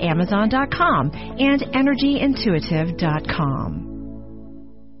available at Amazon.com and EnergyIntuitive.com.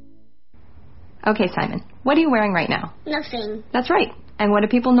 Okay, Simon, what are you wearing right now? Nothing. That's right. And what do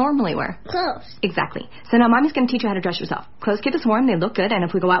people normally wear? Clothes. Exactly. So now Mommy's going to teach you how to dress yourself. Clothes keep us warm, they look good, and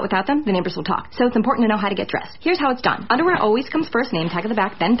if we go out without them, the neighbors will talk. So it's important to know how to get dressed. Here's how it's done. Underwear always comes first, name tag at the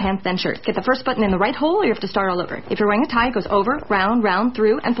back, then pants, then shirt. Get the first button in the right hole, or you have to start all over. If you're wearing a tie, it goes over, round,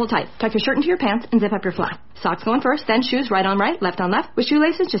 through, and pull tight. Tuck your shirt into your pants and zip up your fly. Socks going first, then shoes, right on right, left on left. With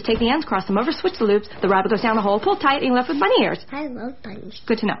shoelaces, just take the ends, cross them over, switch the loops. The rabbit goes down the hole, pull tight, and you're left with bunny ears. I love bunnies.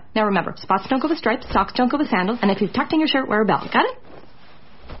 Good to know. Now remember, spots don't go with stripes, socks don't go with sandals, and if you've tucked in your shirt, wear a belt. Got it?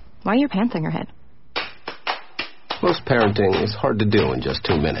 Why are your pants on your head? Most parenting is hard to do in just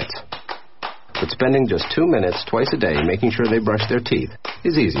 2 minutes. But spending just 2 minutes twice a day making sure they brush their teeth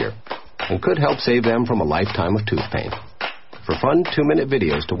is easier and could help save them from a lifetime of tooth pain. For fun 2-minute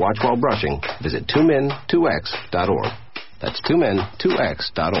videos to watch while brushing, visit 2min2x.org. That's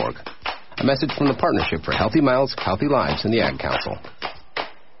 2min2x.org. A message from the Partnership for Healthy Mouths, Healthy Lives and the Ad Council.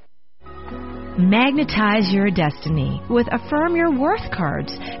 Magnetize your destiny with Affirm Your Worth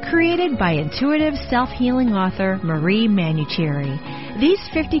cards, created by intuitive self-healing author Marie Manuchehri. These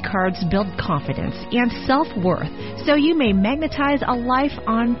 50 cards build confidence and self-worth so you may magnetize a life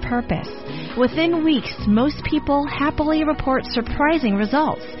on purpose. Within weeks, most people happily report surprising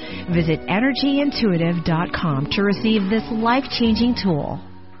results. Visit energyintuitive.com to receive this life-changing tool.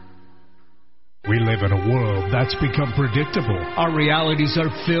 We live in a world that's become predictable. Our realities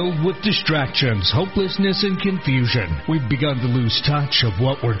are filled with distractions, hopelessness, and confusion. We've begun to lose touch of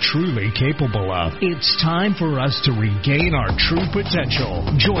what we're truly capable of. It's time for us to regain our true potential.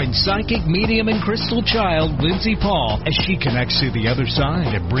 Join psychic medium and crystal child Lindsay Paul as she connects to the other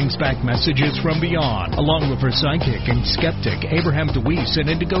side and brings back messages from beyond, along with her psychic and skeptic Abraham DeWeese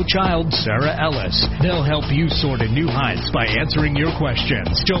and indigo child Sarah Ellis. They'll help you soar to new heights by answering your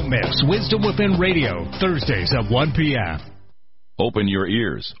questions. Don't miss Wisdom Within Radio, Thursdays at 1 p.m. Open your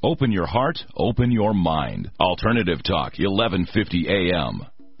ears, open your heart, open your mind. Alternative Talk, 1150 a.m.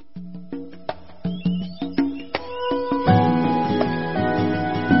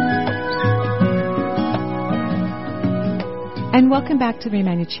 And welcome back to the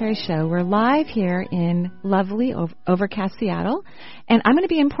Marie Manuchehri Show. We're live here in lovely overcast Seattle, and I'm going to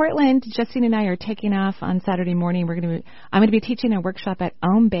be in Portland. Justine and I are taking off on Saturday morning. I'm going to be teaching a workshop at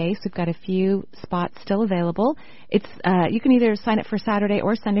Ohm Base. We've got a few spots still available. It's you can either sign up for Saturday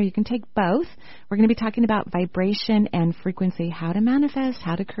or Sunday. You can take both. We're going to be talking about vibration and frequency, how to manifest,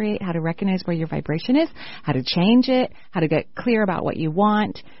 how to create, how to recognize where your vibration is, how to change it, how to get clear about what you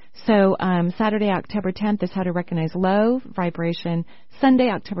want. So Saturday, October 10th, is how to recognize low vibration. Sunday,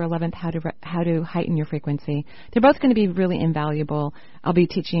 October 11th, how to heighten your frequency. They're both going to be really invaluable. I'll be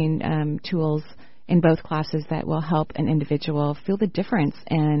teaching tools in both classes that will help an individual feel the difference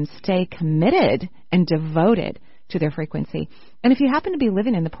and stay committed and devoted to their frequency. And if you happen to be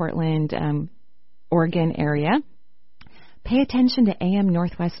living in the Portland, Oregon area, pay attention to AM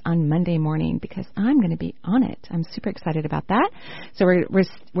Northwest on Monday morning because I'm going to be on it. I'm super excited about that. So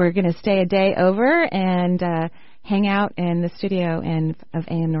we're going to stay a day over and hang out in the studio of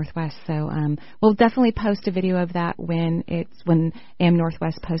AM Northwest. So we'll definitely post a video of that when AM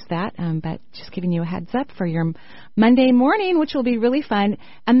Northwest posts that. But just giving you a heads up for your Monday morning, which will be really fun.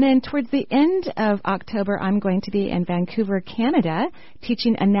 And then towards the end of October, I'm going to be in Vancouver, Canada,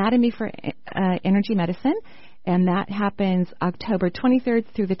 teaching anatomy for energy medicine. And that happens October 23rd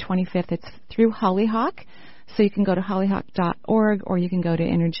through the 25th. It's through Hollyhock. So you can go to hollyhock.org or you can go to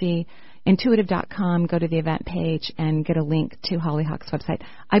energyintuitive.com, go to the event page, and get a link to Hollyhock's website.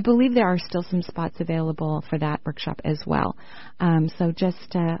 I believe there are still some spots available for that workshop as well. So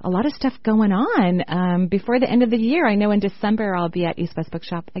just a lot of stuff going on before the end of the year. I know in December I'll be at East West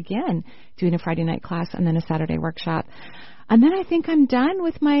Bookshop again doing a Friday night class and then a Saturday workshop. And then I think I'm done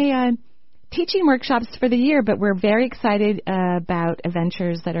with my teaching workshops for the year, but we're very excited about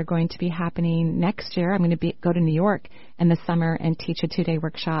adventures that are going to be happening next year. I'm going to go to New York in the summer and teach a 2-day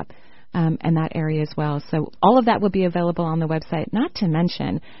workshop in that area as well. So all of that will be available on the website, not to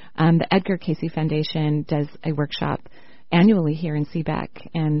mention the Edgar Cayce Foundation does a workshop annually here in Seebeck,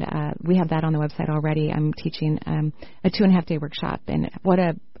 and we have that on the website already. I'm teaching a 2.5-day workshop, and what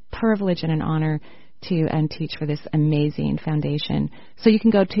a privilege and an honor to teach for this amazing foundation. So you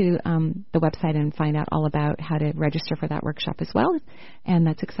can go to the website and find out all about how to register for that workshop as well, and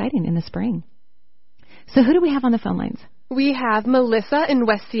that's exciting in the spring. So who do we have on the phone lines? We have Melissa in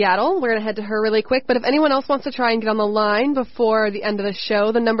West Seattle. We're going to head to her really quick, but if anyone else wants to try and get on the line before the end of the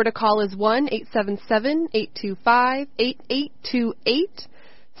show, the number to call is 1-877-825-8828.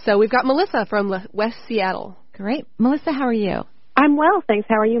 So we've got Melissa from West Seattle. Great. Melissa, how are you? I'm well, thanks.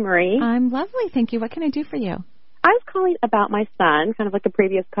 How are you, Marie? I'm lovely, thank you. What can I do for you? I was calling about my son, kind of like the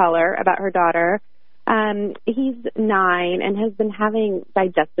previous caller, about her daughter. He's 9 and has been having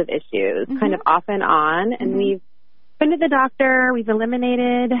digestive issues, kind of off and on, and we've been to the doctor. We've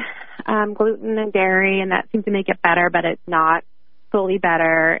eliminated gluten and dairy, and that seems to make it better, but it's not fully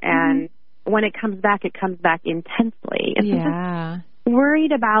better, and when it comes back intensely. Yeah.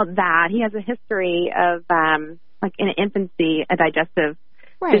 Worried about that. He has a history of like in infancy, a digestive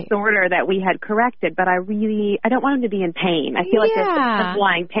disorder that we had corrected, but I don't want him to be in pain. I feel like there's some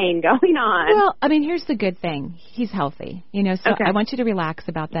underlying pain going on. Well, I mean, here's the good thing. He's healthy, so I want you to relax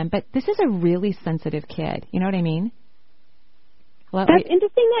about them, but this is a really sensitive kid. You know what I mean? Well, that's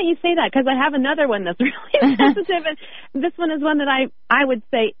interesting that you say that, because I have another one that's really sensitive, and this one is one that I would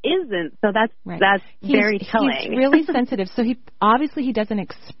say isn't, so that's very telling. He's really sensitive, so he doesn't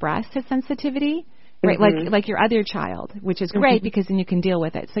express his sensitivity. Right, like your other child, which is great because then you can deal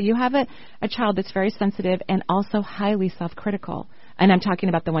with it. So you have a child that's very sensitive and also highly self-critical. And I'm talking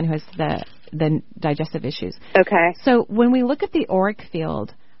about the one who has the digestive issues. Okay. So when we look at the auric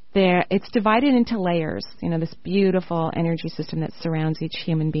field, it's divided into layers, this beautiful energy system that surrounds each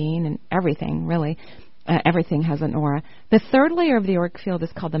human being and everything, really. Everything has an aura. The third layer of the auric field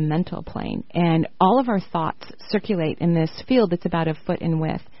is called the mental plane, and all of our thoughts circulate in this field that's about a foot in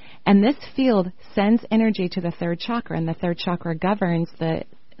width. And this field sends energy to the third chakra, and the third chakra governs the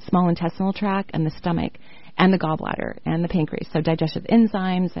small intestinal tract and the stomach and the gallbladder and the pancreas, so digestive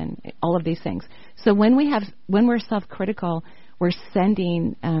enzymes and all of these things. So when we're self-critical, we're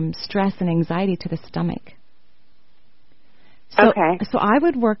sending stress and anxiety to the stomach. So I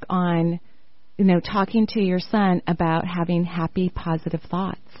would work on, talking to your son about having happy, positive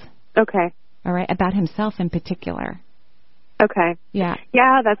thoughts. Okay. All right, about himself in particular. Okay. Yeah.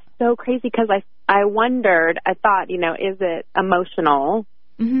 Yeah, that's so crazy because I wondered, I thought, is it emotional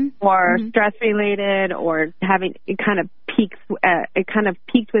or stress related or having it kind of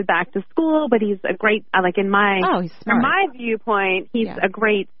peaked with back to school, but he's a great, he's smart. From my viewpoint, he's a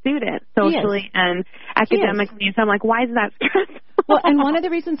great student socially and academically. So I'm like, why is that stressful? Well, and one of the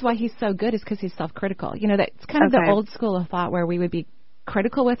reasons why he's so good is because he's self-critical. That's kind of the old school of thought where we would be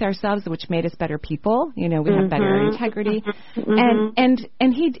critical with ourselves, which made us better people. We have better integrity. And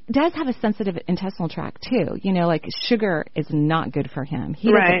he does have a sensitive intestinal tract too. Like sugar is not good for him.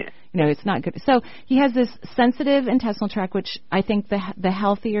 He doesn't, it's not good. So he has this sensitive intestinal tract, which I think the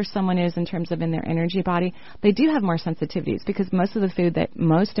healthier someone is in terms of in their energy body, they do have more sensitivities because most of the food that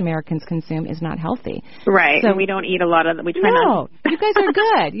most Americans consume is not healthy. Right. So we don't eat a lot of that. We try not. You guys are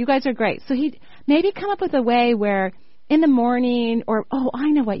good. You guys are great. So he maybe come up with a way where in the morning, or, I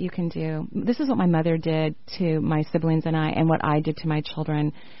know what you can do. This is what my mother did to my siblings and I, and what I did to my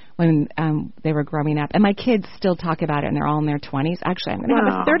children when they were growing up. And my kids still talk about it, and they're all in their 20s. Actually, I'm going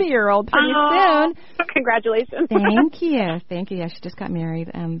to have a 30-year-old pretty soon. Congratulations. Thank you. Thank you. Yeah, she just got married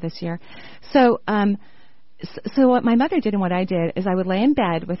this year. So what my mother did and what I did is I would lay in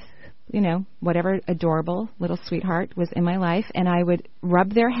bed with, whatever adorable little sweetheart was in my life, and I would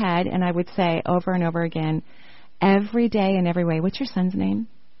rub their head, and I would say over and over again, every day in every way. What's your son's name?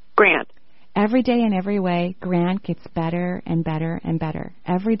 Grant. Every day in every way, Grant gets better and better and better.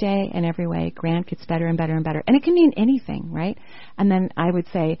 Every day in every way, Grant gets better and better and better. And it can mean anything, right? And then I would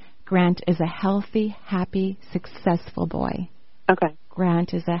say, Grant is a healthy, happy, successful boy. Okay.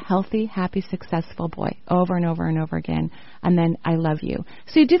 Grant is a healthy, happy, successful boy, over and over and over again. And then, I love you.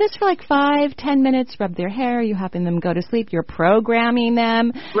 So you do this for 5-10 minutes, rub their hair, you helping them go to sleep. You're programming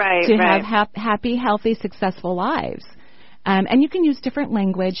them to have happy, healthy, successful lives. And you can use different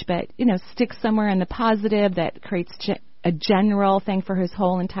language, but, stick somewhere in the positive that creates a general thing for his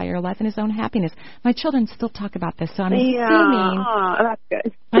whole entire life and his own happiness. My children still talk about this, so I'm assuming that's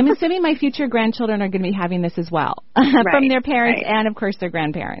good. I'm assuming my future grandchildren are going to be having this as well from their parents and, of course, their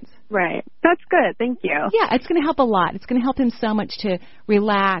grandparents. Right. That's good. Thank you. Yeah, it's going to help a lot. It's going to help him so much to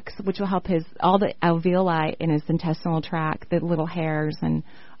relax, which will help all the alveoli in his intestinal tract, the little hairs and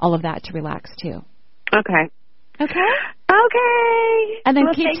all of that to relax too. Okay. And then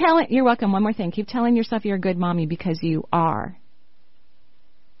you're welcome. One more thing. Keep telling yourself you're a good mommy because you are.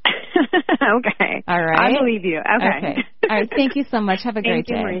 Okay. All right. I believe you. Okay. All right. Thank you so much. Have a great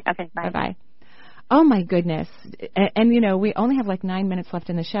day. Marie. Okay. Bye. Bye-bye. Oh, my goodness. And, we only have 9 minutes left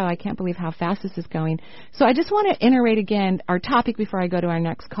in the show. I can't believe how fast this is going. So I just want to iterate again. Our topic before I go to our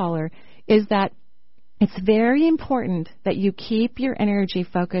next caller is that it's very important that you keep your energy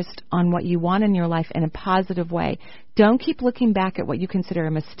focused on what you want in your life in a positive way. Don't keep looking back at what you consider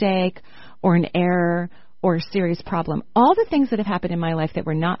a mistake or an error or a serious problem. All the things that have happened in my life that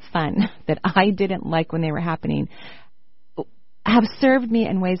were not fun, that I didn't like when they were happening, have served me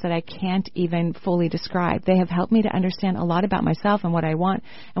in ways that I can't even fully describe. They have helped me to understand a lot about myself and what I want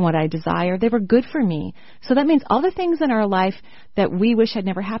and what I desire. They were good for me. So that means all the things in our life that we wish had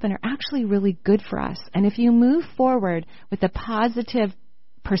never happened are actually really good for us. And if you move forward with a positive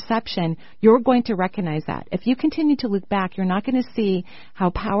perception, you're going to recognize that. If you continue to look back, you're not going to see how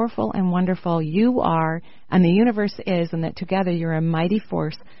powerful and wonderful you are and the universe is, and that together you're a mighty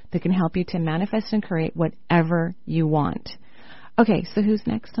force that can help you to manifest and create whatever you want. Okay, so who's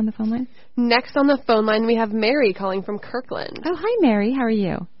next on the phone line? Next on the phone line, we have Mary calling from Kirkland. Oh, hi, Mary. How are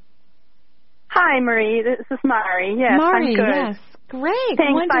you? Hi, Marie. This is Mari. Yes, Mari, I'm good. Yes, great.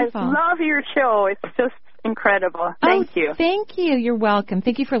 Thanks. Wonderful. I love your show. It's just incredible. Thank you. Thank you. You're welcome.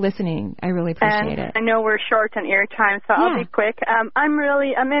 Thank you for listening. I really appreciate it. I know we're short on airtime, so I'll be quick. I'm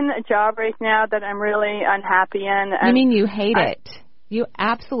in a job right now that I'm really unhappy in. You mean you hate it? You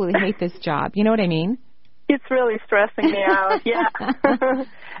absolutely hate this job. You know what I mean? It's really stressing me out, yeah.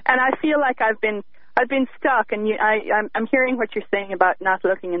 And I feel like I've been I've been stuck, and I'm hearing what you're saying about not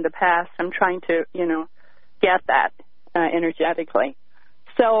looking in the past. I'm trying to, get that energetically.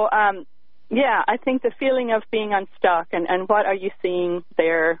 So, I think the feeling of being unstuck, and what are you seeing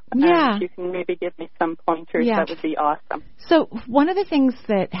there? Yeah. If you can maybe give me some pointers, that would be awesome. So one of the things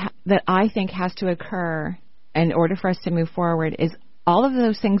that I think has to occur in order for us to move forward is all of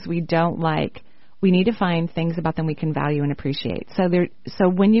those things we don't like. We need to find things about them we can value and appreciate. So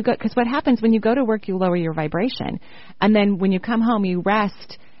when you go, because what happens when you go to work, you lower your vibration, and then when you come home, you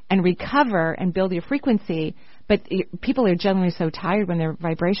rest and recover and build your frequency. But people are generally so tired when their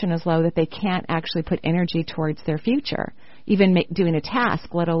vibration is low that they can't actually put energy towards their future, even doing a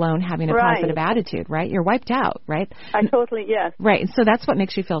task, let alone having a positive attitude. Right? You're wiped out. Right? I totally yes. Right. And so that's what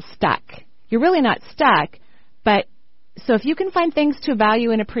makes you feel stuck. You're really not stuck, but. So if you can find things to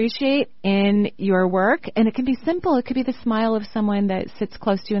value and appreciate in your work, and it can be simple. It could be the smile of someone that sits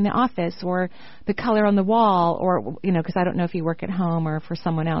close to you in the office, or the color on the wall, or, because I don't know if you work at home or for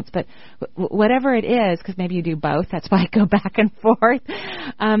someone else, but whatever it is, because maybe you do both. That's why I go back and forth.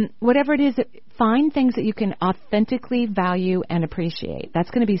 Whatever it is, find things that you can authentically value and appreciate.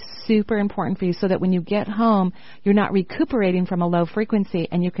 That's going to be super important for you so that when you get home, you're not recuperating from a low frequency,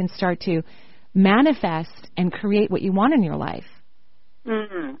 and you can start to manifest and create what you want in your life.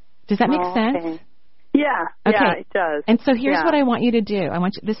 Mm-hmm. Does that make sense? Yeah. Okay. Yeah, it does. And so here's what I want you to do.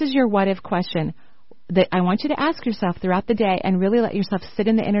 This is your what if question that I want you to ask yourself throughout the day, and really let yourself sit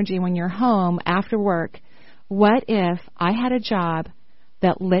in the energy when you're home after work. What if I had a job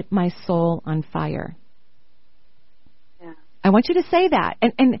that lit my soul on fire? Yeah. I want you to say that.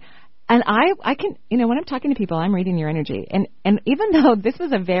 And I can, when I'm talking to people, I'm reading your energy. And even though this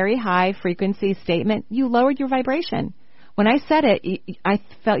was a very high frequency statement, you lowered your vibration. When I said it, I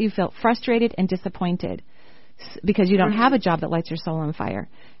felt you felt frustrated and disappointed because you don't have a job that lights your soul on fire.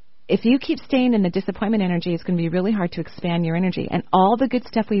 If you keep staying in the disappointment energy, it's going to be really hard to expand your energy. And all the good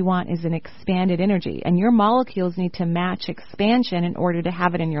stuff we want is an expanded energy. And your molecules need to match expansion in order to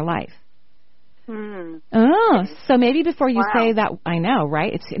have it in your life. Oh, so maybe before you say that, I know,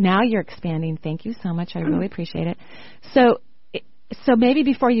 right? Now you're expanding. Thank you so much. I really appreciate it. So maybe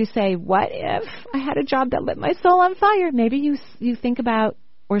before you say, what if I had a job that lit my soul on fire? Maybe you think about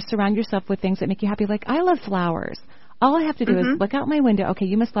or surround yourself with things that make you happy. Like, I love flowers. All I have to do is look out my window. Okay,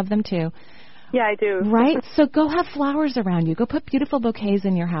 you must love them too. Yeah, I do. Right? So go have flowers around you. Go put beautiful bouquets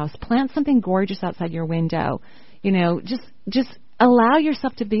in your house. Plant something gorgeous outside your window. Just allow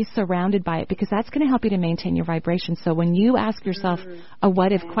yourself to be surrounded by it, because that's going to help you to maintain your vibration. So when you ask yourself a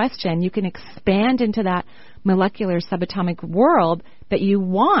what-if question, you can expand into that molecular subatomic world that you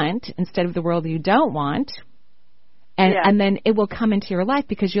want instead of the world that you don't want. And then it will come into your life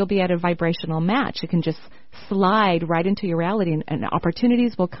because you'll be at a vibrational match. You can just slide right into your reality, and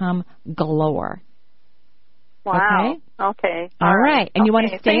opportunities will come galore. Wow. Okay. All right. And you want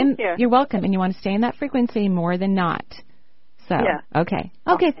to stay in. You're welcome. And you want to stay in that frequency more than not. So, okay,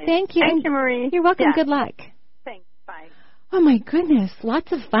 thank you. Thank you, Marie. You're welcome. Yeah. Good luck. Thanks. Bye. Oh, my goodness.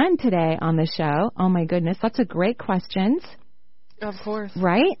 Lots of fun today on the show. Oh, my goodness. Lots of great questions. Of course.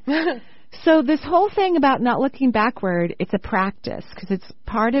 Right? So this whole thing about not looking backward, it's a practice, because it's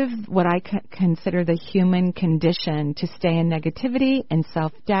part of what I consider the human condition to stay in negativity and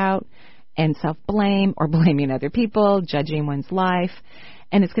self-doubt and self-blame, or blaming other people, judging one's life.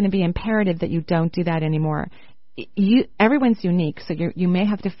 And it's going to be imperative that you don't do that anymore. Everyone's unique, so you may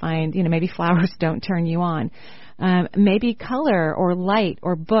have to find, maybe flowers don't turn you on. Maybe color or light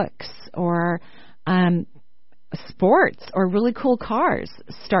or books or sports or really cool cars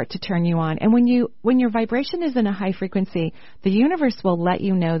start to turn you on. And when your vibration is in a high frequency, the universe will let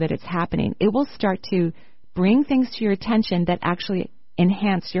you know that it's happening. It will start to bring things to your attention that actually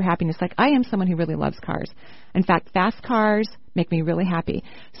enhance your happiness. Like, I am someone who really loves cars. In fact, fast cars make me really happy.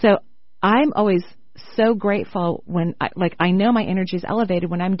 So I'm always so grateful when I know my energy is elevated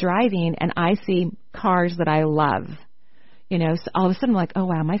when I'm driving and I see cars that I love. So all of a sudden I'm like, oh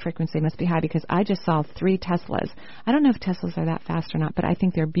wow, my frequency must be high because I just saw 3 Teslas. I don't know if Teslas are that fast or not, but I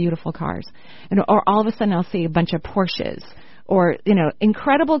think they're beautiful cars. Or all of a sudden I'll see a bunch of Porsches or,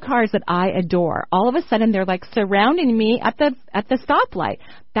 incredible cars that I adore. All of a sudden they're like surrounding me at the stoplight.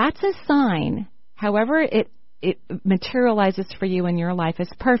 That's a sign. However it materializes for you in your life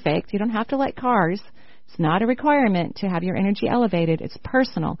is perfect. You don't have to like cars. It's not a requirement to have your energy elevated. It's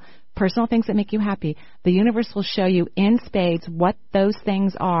personal things that make you happy. The universe will show you in spades what those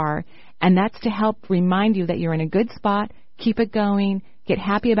things are, and that's to help remind you that you're in a good spot. Keep it going. Get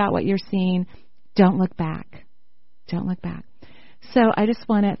happy about what you're seeing. Don't look back. Don't look back. So I just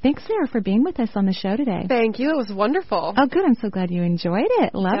want to thank Sarah for being with us on the show today. Thank you. It was wonderful. Oh, good. I'm so glad you enjoyed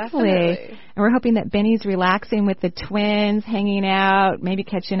it. Lovely. Definitely. And we're hoping that Benny's relaxing with the twins, hanging out, maybe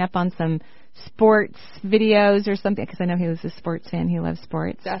catching up on some sports videos or something, because I know he was a sports fan. He loves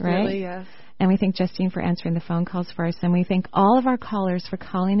sports. Definitely, right? yes. And we thank Justine for answering the phone calls for us. And we thank all of our callers for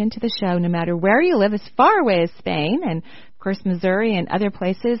calling into the show, no matter where you live, as far away as Spain and, of course, Missouri and other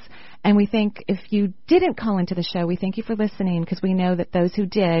places. And we think if you didn't call into the show, we thank you for listening, because we know that those who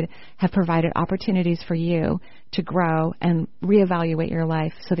did have provided opportunities for you to grow and reevaluate your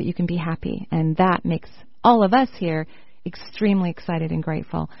life so that you can be happy. And that makes all of us here extremely excited and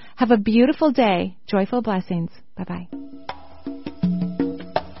grateful. Have a beautiful day. Joyful blessings. Bye-bye.